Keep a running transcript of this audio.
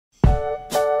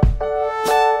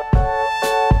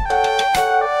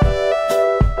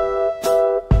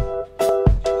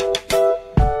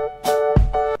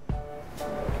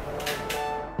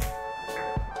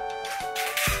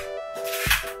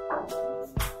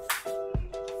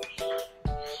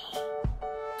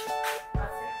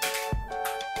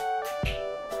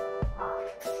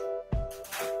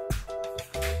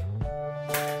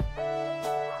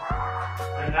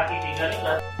Yang kaki tiga ini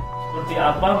udah seperti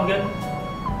apa mungkin?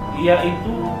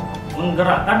 Yaitu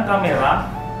menggerakkan kamera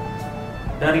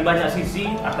dari banyak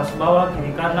sisi, atas bawah,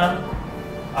 kiri kanan,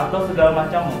 atau segala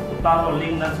macam, putar,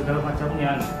 rolling dan segala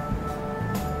macamnya.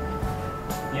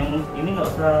 Yang ini nggak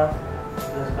usah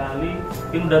sekali,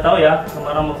 mungkin udah tahu ya,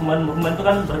 kamera movement itu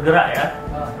kan bergerak ya,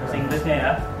 bahasa Inggrisnya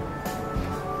ya.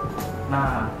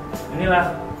 Nah,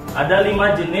 inilah ada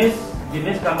 5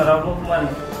 jenis kamera movement.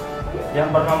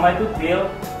 Yang pertama itu tilt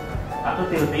atau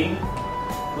tilting,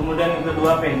 kemudian yang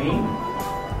kedua panning,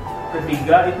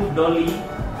 ketiga itu dolly,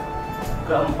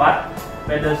 keempat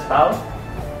pedestal,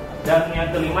 dan yang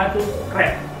kelima itu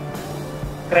crab.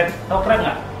 Tau crab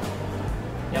nggak?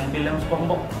 Yang film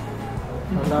SpongeBob.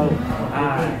 Tahu.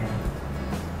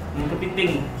 Ini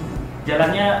kepiting.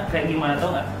 Jalannya kayak gimana,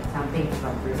 tau nggak?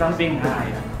 Samping. Nah,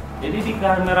 ya. Jadi di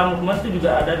kamera movement itu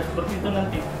juga ada seperti itu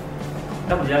nanti.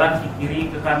 Kita berjalan ke kiri,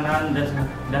 ke kanan,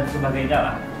 dan sebagainya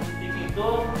lah.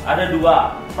 Itu ada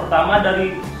 2. Pertama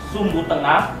dari sumbu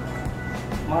tengah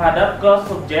menghadap ke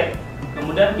subjek,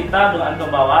 kemudian kita dengan ke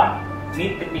bawah.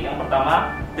 Ini teknik yang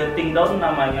pertama, tilting down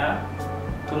namanya.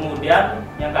 Kemudian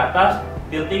yang ke atas,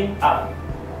 tilting up.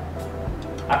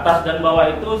 Atas dan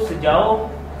bawah itu sejauh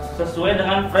sesuai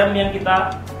dengan frame yang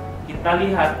kita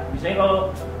lihat. Misalnya kalau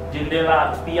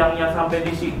jendela tiangnya sampai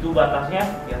di situ batasnya,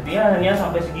 ya dia hanya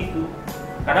sampai segitu.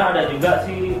 Kadang ada juga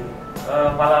sih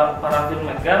para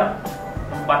filmmaker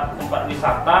tempat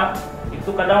wisata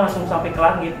itu kadang langsung sampai ke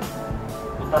langit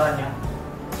putarannya,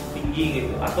 tinggi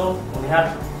gitu, atau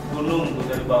melihat gunung tuh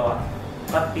dari bawah,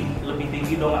 lebih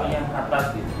tinggi dongaknya ke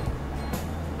atas gitu.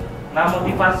 Nah,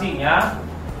 motivasinya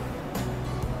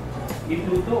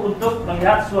itu tuh untuk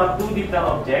melihat suatu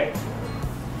detail objek.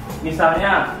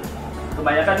 Misalnya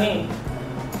kebanyakan nih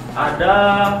ada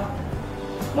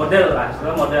model lah,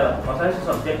 istilah model, maksudnya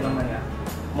subjek namanya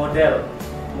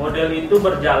model itu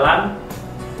berjalan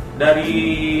dari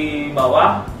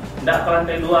bawah tidak ke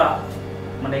lantai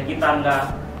 2 menaiki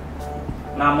tangga.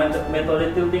 Nah,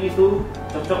 metode tilting itu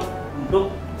cocok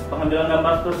untuk pengambilan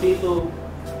gambar seperti itu.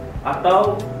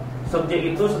 Atau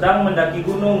subjek itu sedang mendaki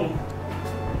gunung,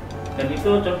 dan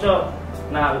itu cocok.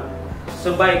 Nah,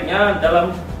 sebaiknya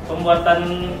dalam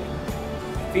pembuatan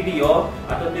video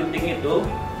atau tilting itu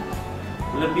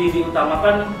lebih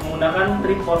diutamakan menggunakan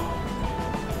tripod.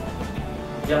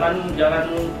 Jangan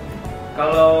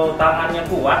kalau tangannya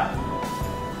kuat,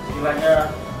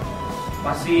 istilahnya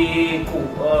masih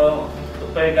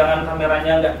pegangan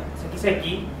kameranya nggak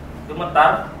seki-seki,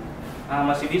 gemetar, nah,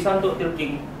 masih bisa untuk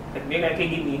tilting. Tekniknya kayak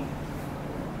gini.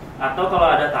 Atau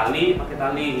kalau ada tali, pakai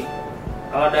tali.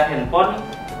 Kalau ada handphone,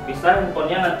 bisa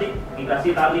handphonenya nanti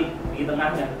dikasih tali di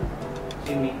tengahnya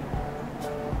sini.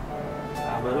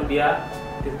 Nah, baru dia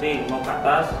tilting, mau ke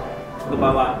atas, ke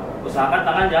bawah. Usahakan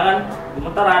tangan jangan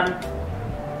gemetaran.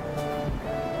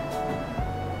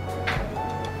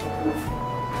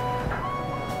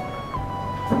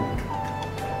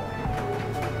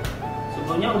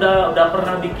 Sebelumnya udah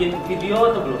pernah bikin video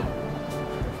atau belum?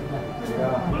 Ya.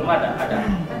 Belum ada.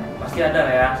 Pasti ada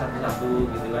lah ya, satu-satu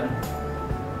gitu kan.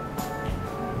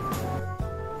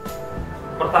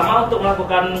 Pertama, untuk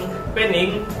melakukan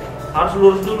panning harus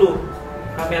lurus dulu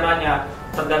kameranya,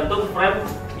 tergantung frame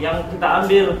yang kita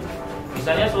ambil.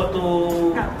 Misalnya suatu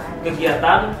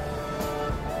kegiatan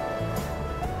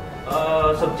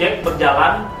subjek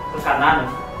berjalan ke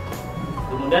kanan,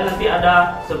 kemudian nanti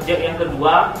ada subjek yang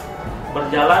kedua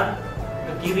berjalan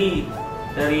ke kiri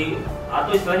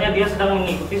atau istilahnya dia sedang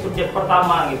mengikuti subjek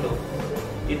pertama gitu.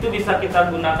 Itu bisa kita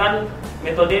gunakan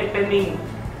metode panning.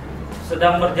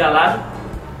 Sedang berjalan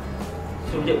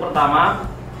subjek pertama,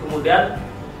 kemudian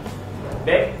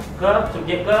back ke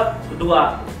subjek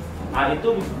kedua. Nah,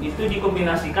 itu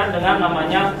dikombinasikan dengan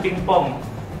namanya pingpong.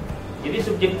 Jadi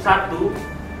subjek 1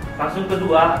 langsung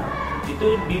kedua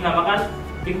itu dinamakan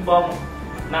pingpong.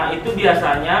 Nah, itu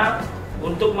biasanya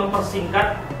untuk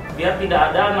mempersingkat biar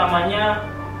tidak ada namanya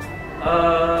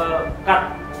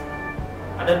cut.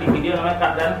 Ada di video namanya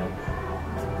cut dan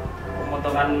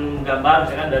pemotongan gambar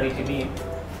misalkan dari sini.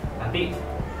 Nanti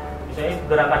misalnya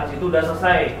gerakan situ udah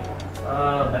selesai,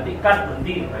 nanti cut,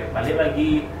 berhenti, balik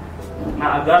lagi.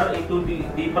 Nah, agar itu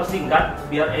dipersingkat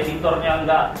biar editornya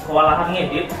nggak kewalahan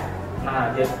ngedit. Nah,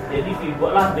 jadi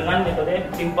dibuatlah dengan metode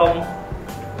pingpong,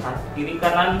 kiri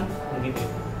kanan begitu.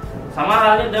 Sama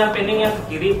halnya dengan panning yang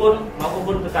ke kiri pun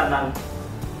maupun ke kanan.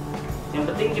 Yang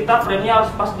penting kita frame-nya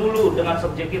harus pas dulu dengan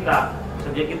subjek kita.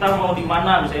 Subjek kita mau di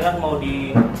mana, misalnya mau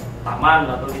di taman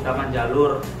atau di taman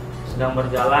jalur, sedang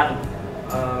berjalan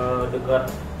dekat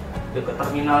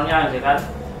terminalnya, misalnya kan,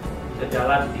 bisa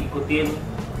jalan diikutin.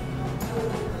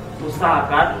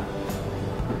 Usahakan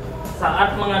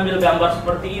saat mengambil gambar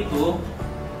seperti itu,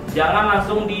 jangan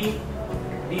langsung di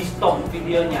stop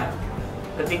videonya.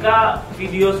 Ketika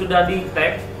video sudah di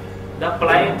tag, udah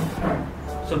play,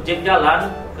 subjek jalan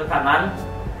ke kanan,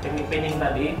 teknik panning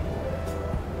tadi,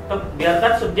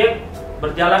 biarkan subjek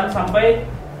berjalan sampai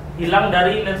hilang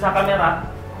dari lensa kamera,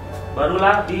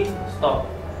 barulah di stop.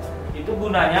 Itu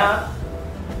gunanya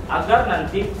agar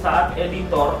nanti saat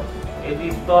editor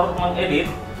mengedit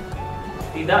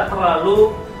tidak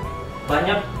terlalu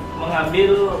banyak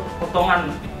mengambil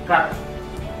potongan cut.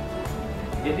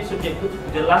 Jadi subjek itu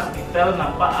jelas detail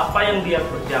nampak apa yang dia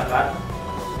kerjakan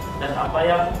dan apa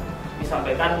yang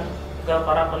disampaikan ke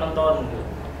para penonton.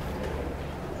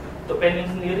 Untuk panning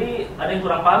sendiri ada yang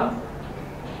kurang paham?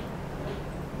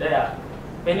 Udah ya,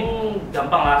 panning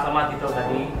gampang lah sama titel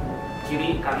tadi,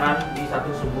 kiri kanan di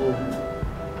satu subuh.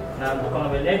 Nah untuk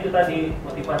pengambilnya itu tadi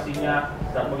motivasinya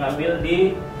saat mengambil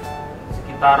di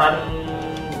sekitaran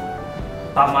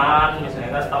taman,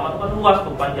 misalnya kan taman kan luas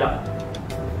tuh panjang.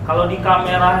 Kalau di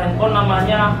kamera handphone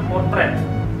namanya potret,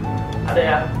 ada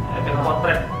ya efek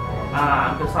potret.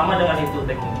 Nah hampir sama dengan itu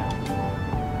tekniknya,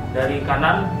 dari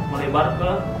kanan melebar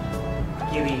ke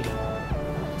kiri.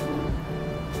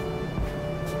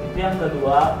 Itu yang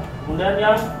kedua. Kemudian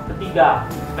yang ketiga,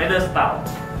 pedestal.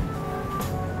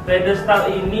 Pedestal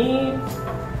ini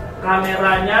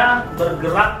kameranya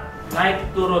bergerak naik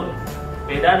turun.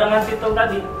 Beda dengan titel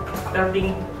tadi,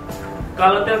 tilting.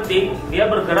 Kalau tilting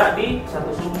dia bergerak di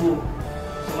satu sumbu,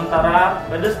 sementara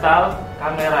pedestal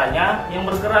kameranya yang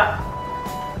bergerak.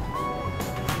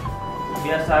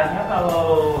 Biasanya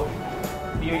kalau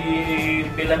di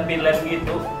film-film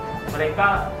gitu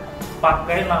mereka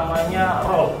pakai namanya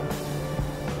roll,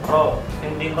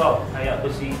 standing roll, kayak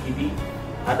besi gini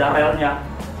ada relnya.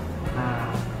 Nah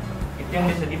itu yang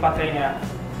bisa dipakainya.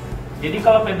 Jadi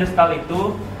kalau pedestal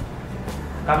itu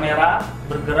kamera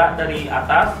bergerak dari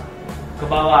atas ke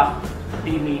bawah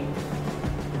seperti ini.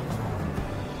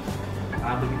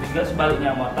 Nah begitu juga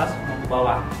sebaliknya, mau atas mau ke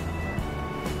bawah.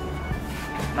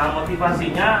 Nah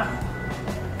motivasinya,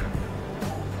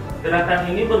 gerakan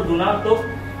ini berguna untuk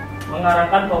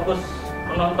mengarahkan fokus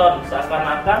penonton,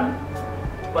 seakan-akan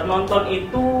penonton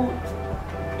itu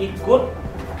ikut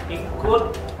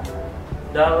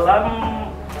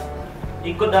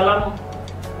dalam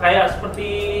kayak seperti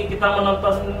kita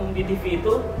menonton di TV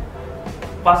itu,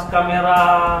 pas kamera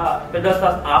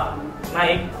pedestal up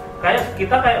naik, kayak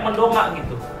kita kayak mendongak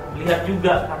gitu, lihat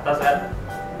juga ke atas kan.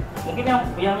 Mungkin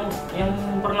yang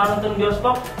pernah nonton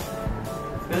bioskop,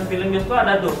 film-film bioskop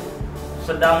ada tuh,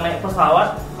 sedang naik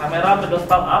pesawat, kamera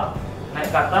pedestal up naik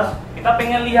ke atas, kita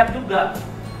pengen lihat juga,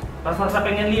 rasa-rasa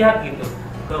pengen lihat gitu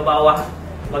ke bawah,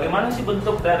 bagaimana sih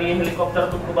bentuk dari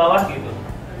helikopter tuh ke bawah gitu.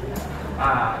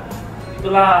 Nah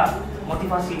itulah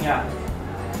motivasinya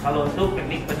kalau untuk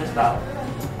teknik pedestal.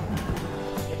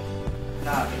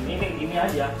 Nah ini gini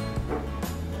aja,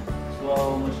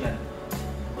 slow motion.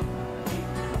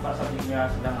 Pas subjeknya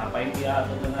sedang ngapain dia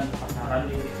atau dengan pasaran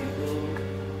di situ,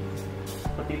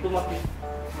 seperti itu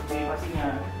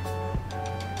motivasinya.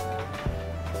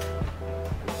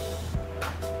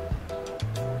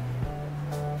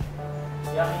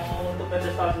 Yang untuk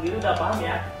pedestal sendiri udah paham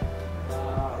ya.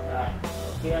 Nah,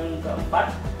 yang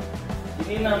keempat,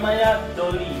 ini namanya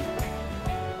dolly,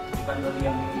 bukan dolly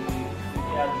yang di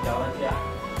Jawa ya.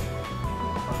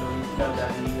 Dolly itu udah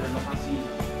direnovasi.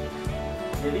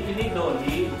 Jadi ini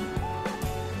dolly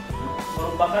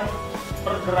merupakan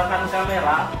pergerakan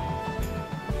kamera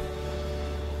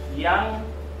yang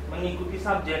mengikuti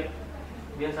subjek.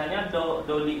 Biasanya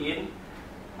dolly in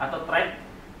atau track.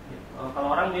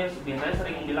 Kalau orang biasanya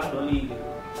sering bilang dolly gitu.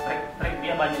 Track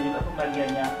dia banyak juga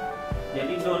pembagiannya.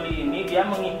 Jadi dolly ini dia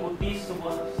mengikuti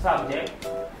sebuah subjek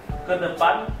ke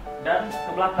depan dan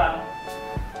ke belakang.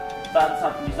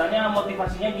 Misalnya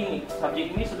motivasinya gini,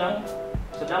 subjek ini sedang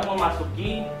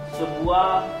memasuki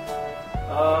sebuah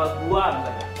gua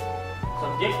misalnya.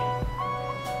 Subjek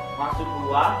masuk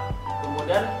gua,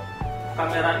 kemudian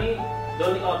kamera ini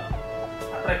dolly out,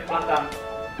 track belakang.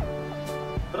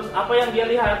 Terus apa yang dia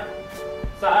lihat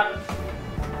saat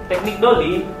teknik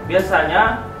dolly?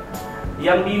 Biasanya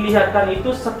yang dilihatkan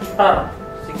itu sekitar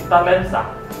lensa.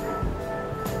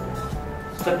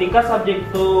 Ketika subjek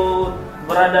itu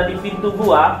berada di pintu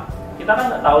gua, kita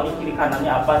kan nggak tahu di kiri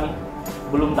kanannya apa nih,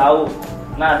 belum tahu.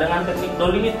 Nah dengan teknik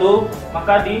dolly itu,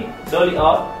 maka di dolly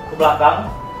out ke belakang.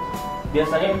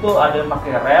 Biasanya itu ada yang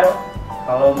pakai rel,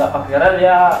 kalau nggak pakai rel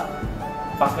ya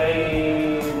pakai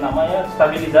namanya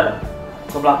stabilizer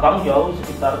ke belakang jauh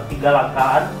sekitar 3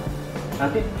 langkahan.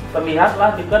 Nanti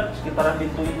terlihatlah dekat sekitaran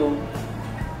pintu itu,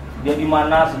 dia di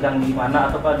mana, sedang di mana,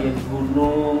 ataukah dia di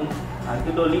gunung. Nah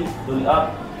itu dolly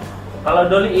up. Kalau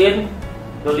dolly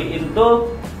in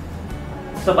tuh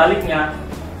sebaliknya,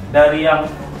 dari yang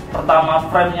pertama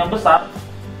frame-nya besar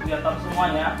kelihatan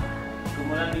semuanya,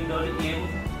 kemudian di dolly in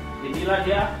jadilah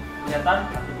dia kelihatan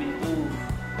satu pintu.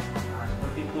 Nah,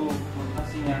 seperti itu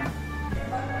motivasinya.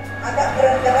 Agak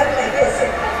berat-berat legis.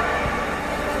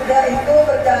 Sudah itu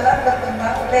berjalan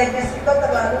berkembang, legis itu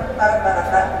terlalu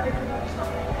barat-baratan.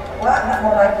 Wah, nggak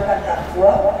mau majukan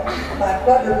takwa,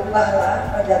 maka dirubahlah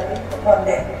menjadi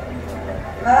mondek.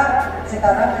 Nah,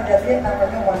 sekarang menjadi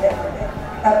namanya mondek-mondek.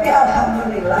 Tapi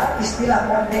alhamdulillah istilah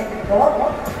mondek itu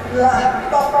lah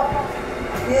top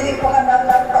diri pengenal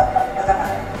laptop.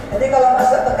 Jadi kalau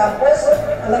masuk ke kampus,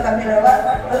 kalau kami lewat,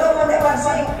 halo mondek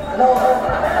Kuansing, halo.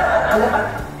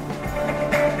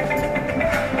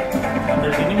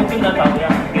 Dari sini mungkin nggak tahu ya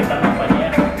kegiatan apanya.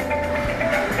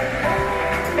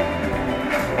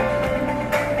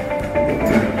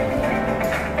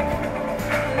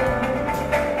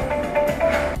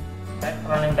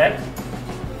 Running text.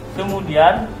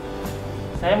 Kemudian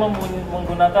saya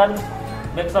menggunakan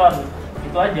background,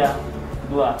 itu aja,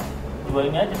 dua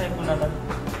ini aja saya gunakan.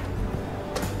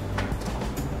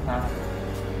 Nah,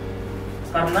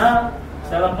 karena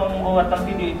dalam pembuatan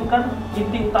video itu kan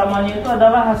inti utamanya itu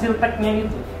adalah hasil tag-nya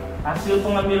itu, hasil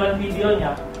pengambilan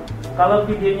videonya. Kalau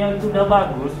videonya itu udah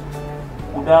bagus,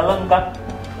 udah lengkap,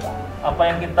 apa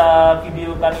yang kita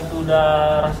videokan itu udah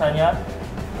rasanya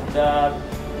udah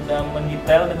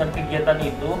mendetail dengan kegiatan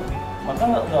itu, maka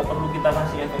nggak perlu kita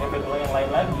kasih efek-efek yang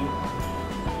lain lagi.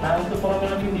 Nah, untuk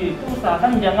pengambilan video itu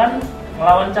usahakan jangan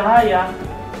melawan cahaya,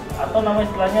 atau nama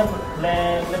istilahnya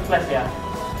flash ya,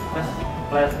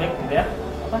 flashback gitu ya.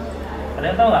 Apa? Ada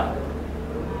yang tahu nggak?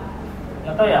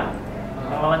 Nggak tahu ya?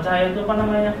 Yang lawan cahaya itu apa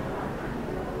namanya?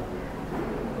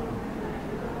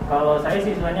 Kalau saya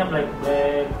sih istilahnya black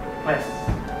flash.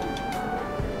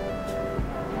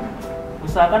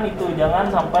 Usahakan itu, jangan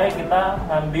sampai kita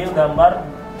ngambil gambar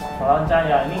melawan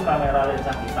cahaya. Ini kamera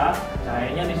lensa kita,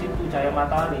 cahayanya di situ, cahaya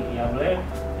matahari ya boleh,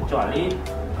 kecuali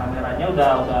kameranya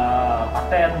udah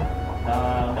paten,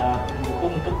 udah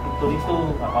mendukung untuk fitur itu,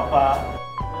 nggak apa-apa.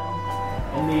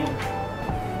 Ini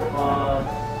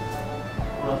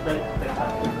prospek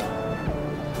T1.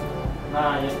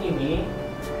 Nah, yang ini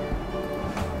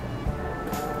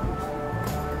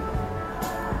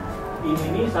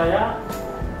saya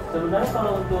sebenarnya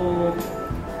kalau untuk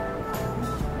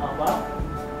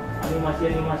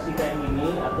animasi kayak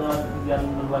gini atau yang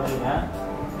berbagainya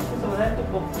itu sebenarnya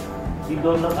cukup di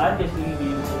download aja sih di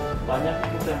YouTube. Banyak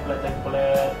itu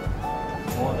template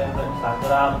mau template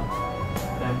Instagram,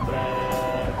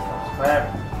 template subscribe,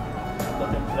 atau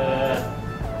template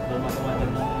macam-macam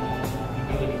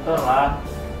video editor lah,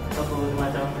 atau berbagai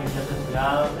macam media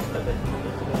sosial, template Facebook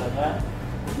dan segalanya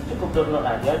itu cukup download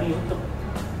aja di YouTube.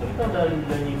 Jadi kita udah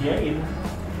nyediain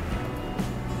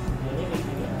videonya kayak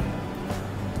gini.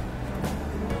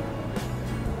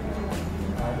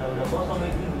 Udah kosong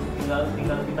kayak gini,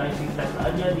 tinggal kita isi teks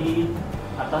aja di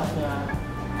atasnya.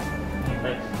 Ini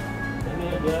teks. Ini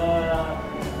dia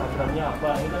Instagramnya apa?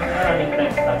 Ini kan running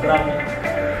teks Instagramnya.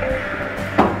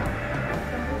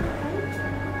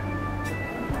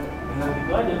 Tinggal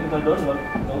gitu aja, tinggal download,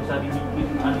 nggak usah dibikin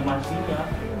animasinya.